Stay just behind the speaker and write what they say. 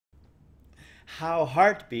how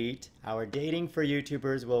Heartbeat, our dating for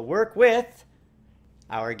YouTubers, will work with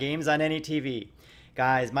our games on any TV.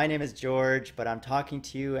 Guys, my name is George, but I'm talking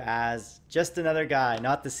to you as just another guy,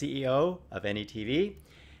 not the CEO of any TV.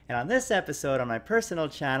 And on this episode on my personal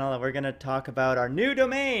channel, we're going to talk about our new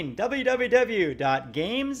domain,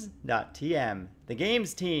 www.games.TM, the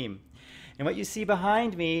games team. And what you see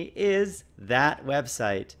behind me is that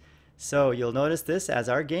website. So you'll notice this as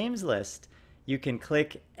our games list. You can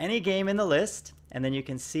click any game in the list, and then you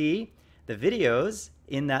can see the videos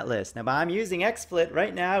in that list. Now, I'm using XSplit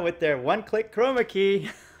right now with their one-click chroma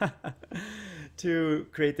key to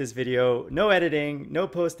create this video. No editing, no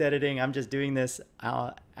post-editing. I'm just doing this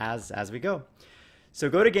as we go. So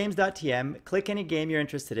go to games.tm, click any game you're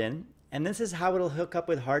interested in, and this is how it'll hook up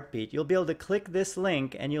with Heartbeat. You'll be able to click this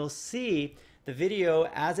link, and you'll see the video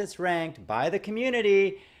as it's ranked by the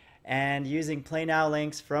community and using Play Now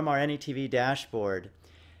links from our AnyTV dashboard.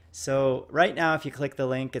 So right now, if you click the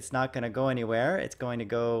link, it's not going to go anywhere. It's going to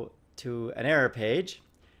go to an error page.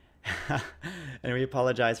 And we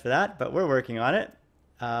apologize for that, but we're working on it.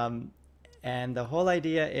 And the whole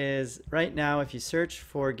idea is right now, if you search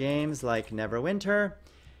for games like Neverwinter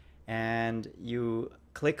and you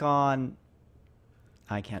click on,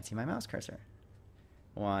 I can't see my mouse cursor.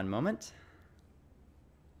 One moment.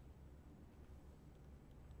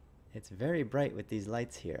 It's very bright with these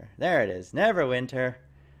lights here. There it is, Neverwinter.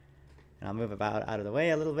 And I'll move about out of the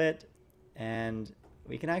way a little bit, and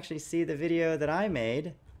we can actually see the video that I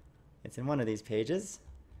made. It's in one of these pages,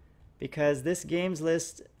 because this games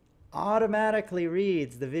list automatically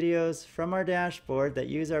reads the videos from our dashboard that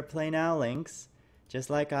use our Play Now links, just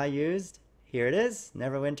like I used. Here it is,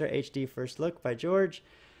 Neverwinter HD First Look by George.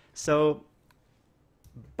 So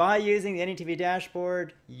by using the AnyTV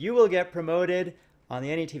dashboard, you will get promoted on the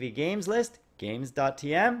AnyTV games list,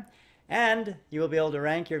 games.tm, and you will be able to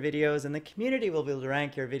rank your videos, and the community will be able to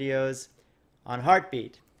rank your videos on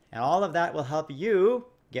Heartbeat. And all of that will help you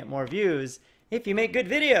get more views if you make good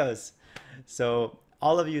videos. So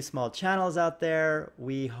all of you small channels out there,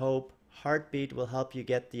 we hope Heartbeat will help you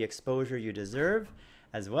get the exposure you deserve,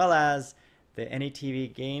 as well as the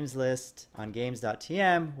AnyTV games list on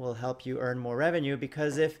games.tm will help you earn more revenue,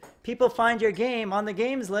 because if people find your game on the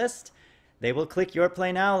games list, they will click your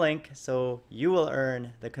Play Now link, so you will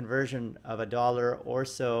earn the conversion of $1 or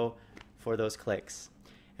so for those clicks.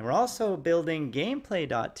 And we're also building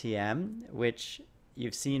gameplay.tm, which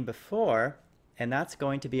you've seen before, and that's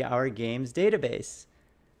going to be our games database.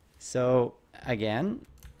 So again,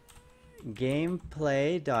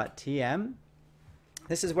 gameplay.tm.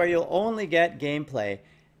 This is where you'll only get gameplay,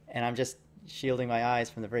 and I'm just shielding my eyes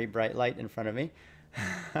from the very bright light in front of me.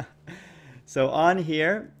 So on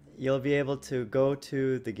here, you'll be able to go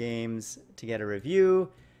to the games to get a review,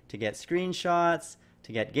 to get screenshots,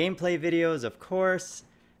 to get gameplay videos, of course.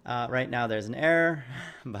 Right now there's an error,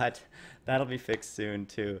 but that'll be fixed soon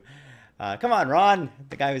too. Come on, Ron,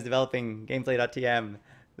 the guy who's developing gameplay.tm.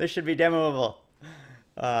 This should be demoable.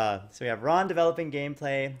 So we have Ron developing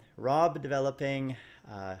gameplay, Rob developing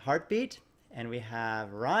Heartbeat, and we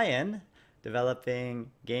have Ryan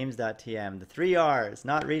developing games.tm. The 3 R's,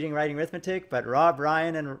 not reading, writing, arithmetic, but Rob,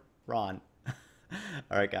 Ryan, and Ron.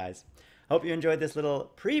 All right, guys. Hope you enjoyed this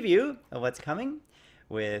little preview of what's coming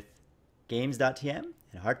with games.tm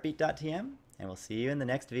and heartbeat.tm, and we'll see you in the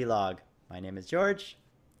next vlog. My name is George.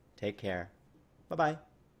 Take care. Bye-bye.